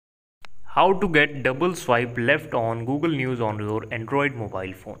How to get double swipe left on Google News on your Android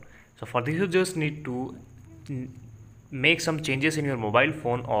mobile phone. So for this you just need to make some changes in your mobile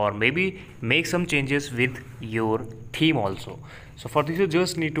phone, or maybe make some changes with your theme also. So for this you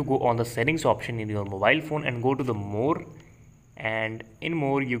just need to go on the settings option in your mobile phone and go to the more, and in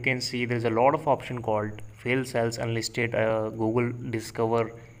more you can see there's a lot of option called fail cells, unlisted, Google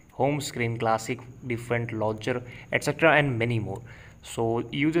Discover, home screen, classic, different, launcher, etc., and many more. So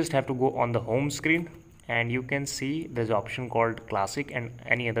you just have to go on the home screen and you can see there's an option called classic and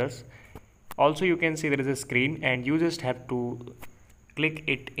any others. Also you can see there is a screen and you just have to click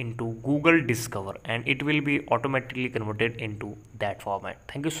it into Google Discover and it will be automatically converted into that format.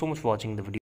 Thank you so much for watching the video.